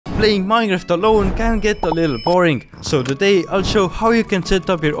playing Minecraft alone can get a little boring, so today I'll show how you can set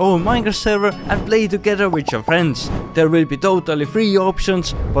up your own Minecraft server and play together with your friends. There will be totally free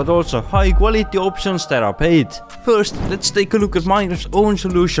options, but also high quality options that are paid. First, let's take a look at Minecraft's own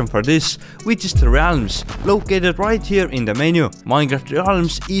solution for this, which is the Realms, located right here in the menu. Minecraft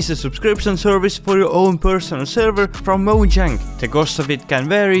Realms is a subscription service for your own personal server from Mojang. The cost of it can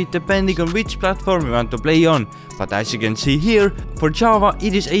vary depending on which platform you want to play on, but as you can see here, for Java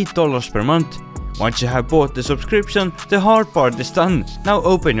it is $8 per month. Once you have bought the subscription, the hard part is done. Now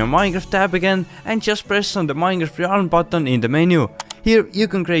open your Minecraft tab again and just press on the Minecraft Realm button in the menu. Here you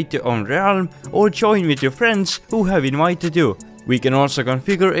can create your own realm or join with your friends who have invited you. We can also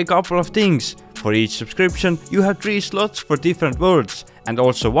configure a couple of things. For each subscription you have 3 slots for different worlds and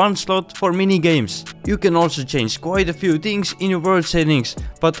also 1 slot for mini games. You can also change quite a few things in your world settings,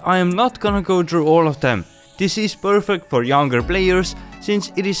 but I am not gonna go through all of them. This is perfect for younger players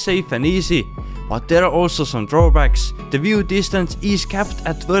since it is safe and easy. But there are also some drawbacks. The view distance is capped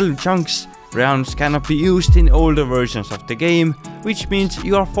at 12 chunks. Realms cannot be used in older versions of the game, which means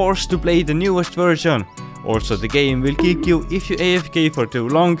you are forced to play the newest version. Also, the game will kick you if you AFK for too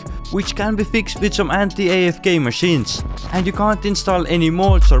long, which can be fixed with some anti-AFK machines. And you can't install any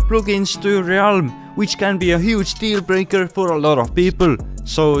mods or plugins to your realm, which can be a huge deal breaker for a lot of people.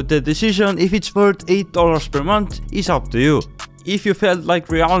 So the decision if it's worth $8 per month is up to you. If you felt like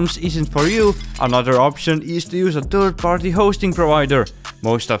Realms isn't for you, another option is to use a third-party hosting provider.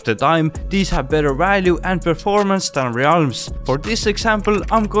 Most of the time, these have better value and performance than Realms. For this example,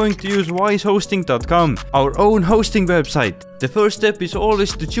 I'm going to use Wisehosting.com, our own hosting website. The first step is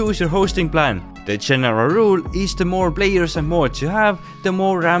always to choose your hosting plan. The general rule is the more players and mods you have, the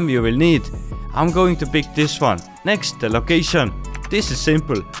more RAM you will need. I'm going to pick this one. Next, the location. This is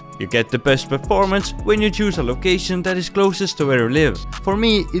simple. You get the best performance when you choose a location that is closest to where you live. For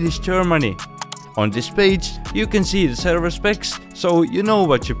me, it is Germany. On this page, you can see the server specs, so you know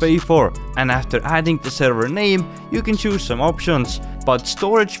what you pay for. And after adding the server name, you can choose some options. But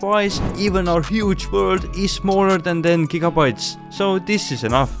storage wise, even our huge world is smaller than 10 gigabytes. So this is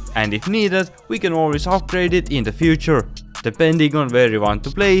enough. And if needed, we can always upgrade it in the future. Depending on where you want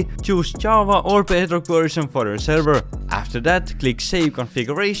to play, choose Java or Bedrock version for your server. After that, click Save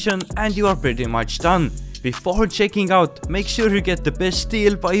Configuration and you are pretty much done. Before checking out, make sure you get the best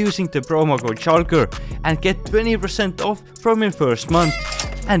deal by using the promo code Shulker and get 20% off from your first month.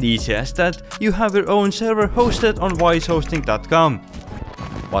 And easy as that, you have your own server hosted on Wisehosting.com.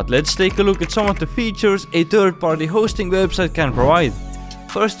 But let's take a look at some of the features a third-party hosting website can provide.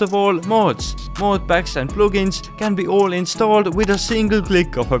 First of all, mods. Mod packs and plugins can be all installed with a single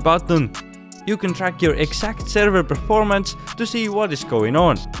click of a button. You can track your exact server performance to see what is going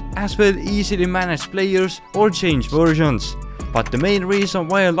on, as well easily manage players or change versions. But the main reason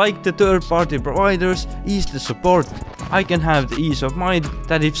why I like the third-party providers is the support. I can have the ease of mind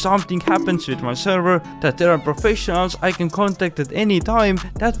that if something happens with my server, that there are professionals I can contact at any time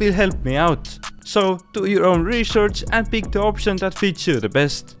that will help me out. So do your own research and pick the option that fits you the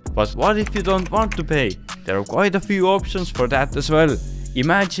best. But what if you don't want to pay? There are quite a few options for that as well.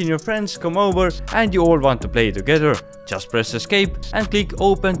 Imagine your friends come over and you all want to play together. Just press escape and click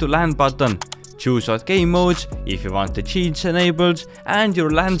open to LAN button. Choose what game modes, if you want the cheats enabled, and your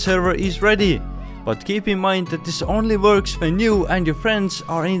LAN server is ready. But keep in mind that this only works when you and your friends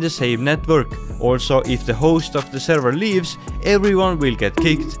are in the same network. Also, if the host of the server leaves, everyone will get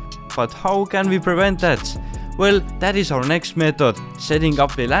kicked. But how can we prevent that? Well, that is our next method, setting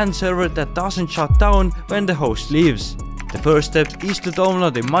up a LAN server that doesn't shut down when the host leaves. The first step is to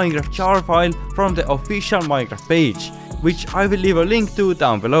download a Minecraft jar file from the official Minecraft page, which I will leave a link to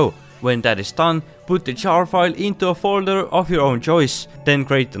down below. When that is done, put the jar file into a folder of your own choice. Then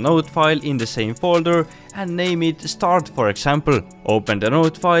create a node file in the same folder and name it start for example. Open the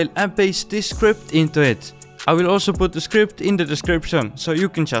node file and paste this script into it. I will also put the script in the description so you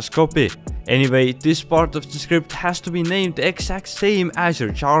can just copy. Anyway, this part of the script has to be named the exact same as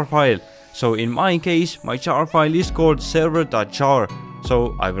your jar file. So in my case, my jar file is called server.jar.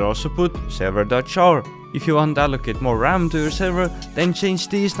 So I will also put server.jar. If you want to allocate more RAM to your server, then change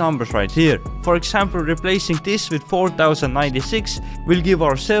these numbers right here. For example, replacing this with 4096 will give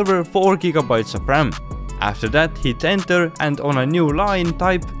our server 4 GB of RAM. After that, hit enter and on a new line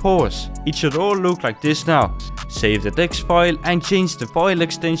type pause. It should all look like this now. Save the text file and change the file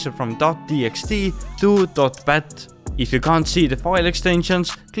extension from .txt to .bat. If you can't see the file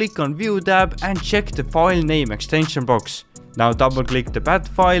extensions, click on View tab and check the file name extension box. Now double click the bat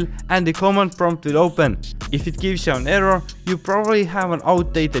file and the command prompt will open. If it gives you an error, you probably have an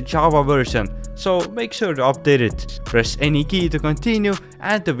outdated Java version, so make sure to update it. Press any key to continue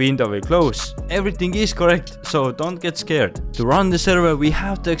and the window will close. Everything is correct, so don't get scared. To run the server we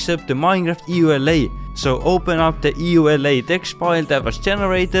have to accept the Minecraft EULA, so open up the EULA text file that was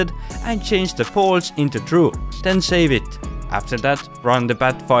generated and change the false into true, then save it. After that, run the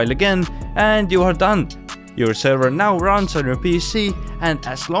bat file again and you are done. Your server now runs on your PC, and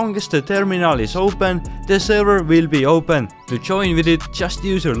as long as the terminal is open, the server will be open. To join with it, just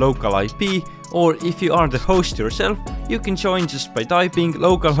use your local IP, or if you are the host yourself, you can join just by typing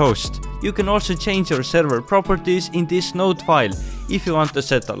localhost. You can also change your server properties in this node file if you want to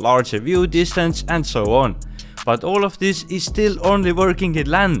set a larger view distance and so on. But all of this is still only working in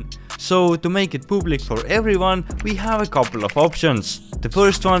LAN. So to make it public for everyone, we have a couple of options. The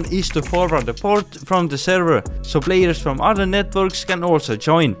first one is to forward the port from the server, so players from other networks can also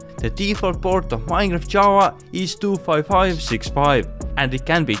join. The default port of Minecraft Java is 25565 and it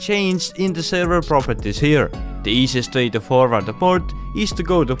can be changed in the server properties here. The easiest way to forward the port is to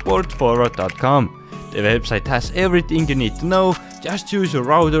go to portforward.com. The website has everything you need to know, just choose your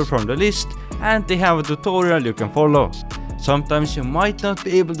router from the list and they have a tutorial you can follow. Sometimes you might not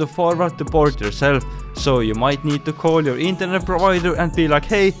be able to forward the port yourself, so you might need to call your internet provider and be like,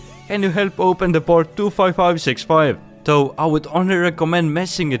 hey, can you help open the port 25565? Though I would only recommend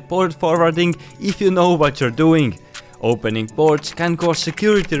messing with port forwarding if you know what you're doing. Opening ports can cause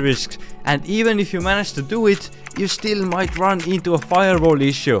security risks, and even if you manage to do it, you still might run into a firewall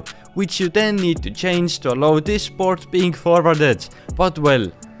issue, which you then need to change to allow this port being forwarded. But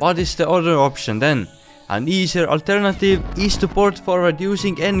well, what is the other option then? An easier alternative is to port forward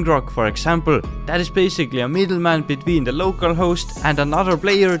using ngrok, for example. That is basically a middleman between the local host and another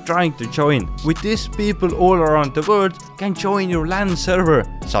player trying to join. With this, people all around the world can join your LAN server.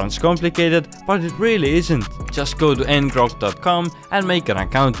 Sounds complicated, but it really isn't. Just go to ngrok.com and make an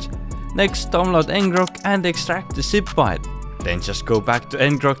account. Next, download ngrok and extract the zip file. Then just go back to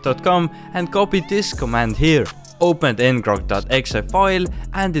ngrok.com and copy this command here. Open the ngrok.exe file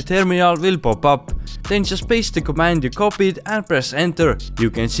and the terminal will pop up. Then just paste the command you copied and press enter.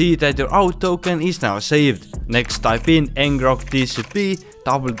 You can see that your out token is now saved. Next, type in ngrok tcp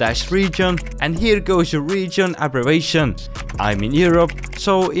 /region and here goes your region abbreviation. I'm in Europe,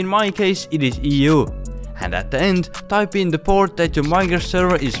 so in my case it is EU. And at the end, type in the port that your Minecraft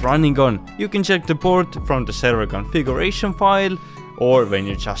server is running on. You can check the port from the server configuration file, or when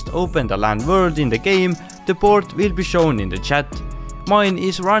you just open the LAN World in the game, the port will be shown in the chat. Mine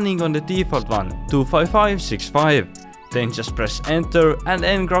is running on the default one, 25565. Then just press enter and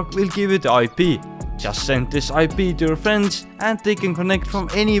ngrok will give you the IP. Just send this IP to your friends and they can connect from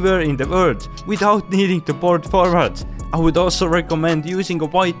anywhere in the world without needing to port forward. I would also recommend using a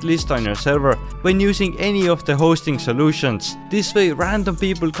whitelist on your server when using any of the hosting solutions. This way random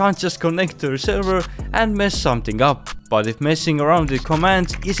people can't just connect to your server and mess something up. But if messing around with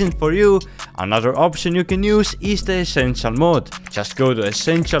commands isn't for you, another option you can use is the essential mode. Just go to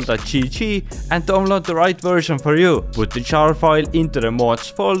essential.gg and download the right version for you. Put the jar file into the mods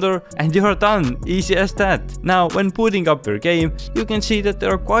folder and you are done, easy as that. Now when booting up your game, you can see that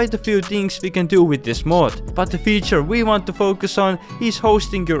there are quite a few things we can do with this mod. But the feature we want to focus on is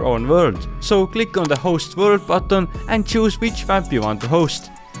hosting your own world. So click on the host world button and choose which map you want to host.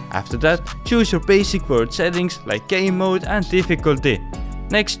 After that, choose your basic world settings like game mode and difficulty.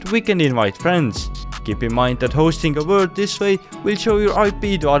 Next, we can invite friends. Keep in mind that hosting a world this way will show your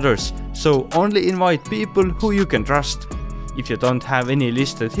IP to others, so only invite people who you can trust. If you don't have any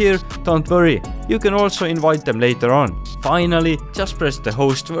listed here, don't worry, you can also invite them later on. Finally, just press the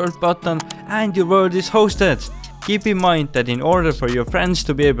host world button and your world is hosted. Keep in mind that in order for your friends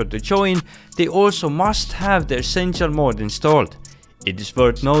to be able to join, they also must have the essential mode installed. It is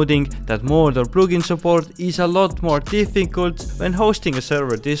worth noting that mod or plugin support is a lot more difficult when hosting a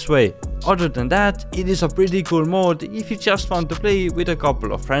server this way. Other than that, it is a pretty cool mod if you just want to play with a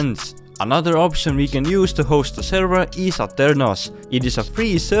couple of friends. Another option we can use to host a server is Aternos. It is a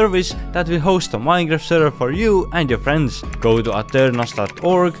free service that will host a Minecraft server for you and your friends. Go to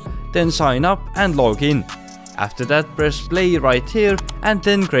aternos.org, then sign up and log in. After that, press play right here and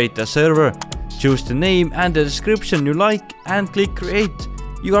then create a server. Choose the name and the description you like and click create.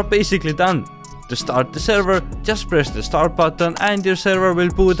 You are basically done. To start the server, just press the start button and your server will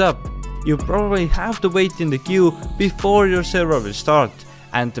boot up. You probably have to wait in the queue before your server will start,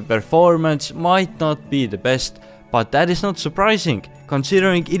 and the performance might not be the best, but that is not surprising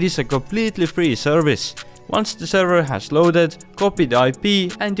considering it is a completely free service. Once the server has loaded, copy the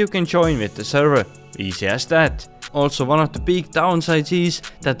IP and you can join with the server. Easy as that. Also, one of the big downsides is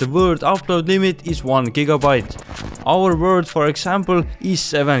that the word upload limit is 1 GB. Our word, for example, is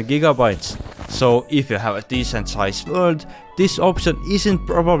 7 GB. So if you have a decent sized world, this option isn't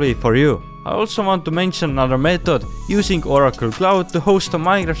probably for you. I also want to mention another method, using Oracle Cloud to host a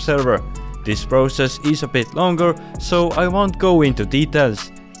Minecraft server. This process is a bit longer, so I won't go into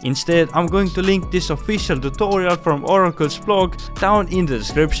details. Instead, I'm going to link this official tutorial from Oracle's blog down in the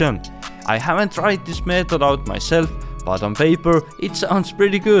description. I haven't tried this method out myself, but on paper it sounds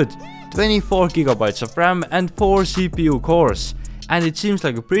pretty good. 24 GB of RAM and 4 CPU cores. And it seems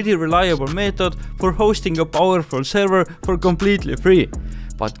like a pretty reliable method for hosting a powerful server for completely free.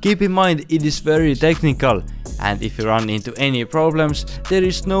 But keep in mind, it is very technical, and if you run into any problems, there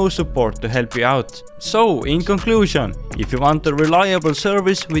is no support to help you out. So, in conclusion, if you want a reliable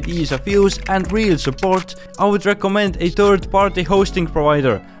service with ease of use and real support, I would recommend a third-party hosting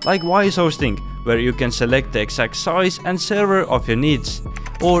provider like Wisehosting, where you can select the exact size and server of your needs.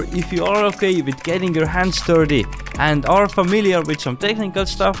 Or if you are okay with getting your hands dirty and are familiar with some technical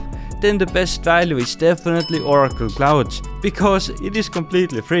stuff, then the best value is definitely Oracle Cloud, because it is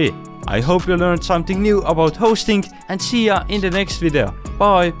completely free. I hope you learned something new about hosting, and see ya in the next video.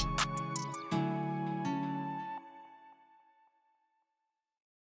 Bye!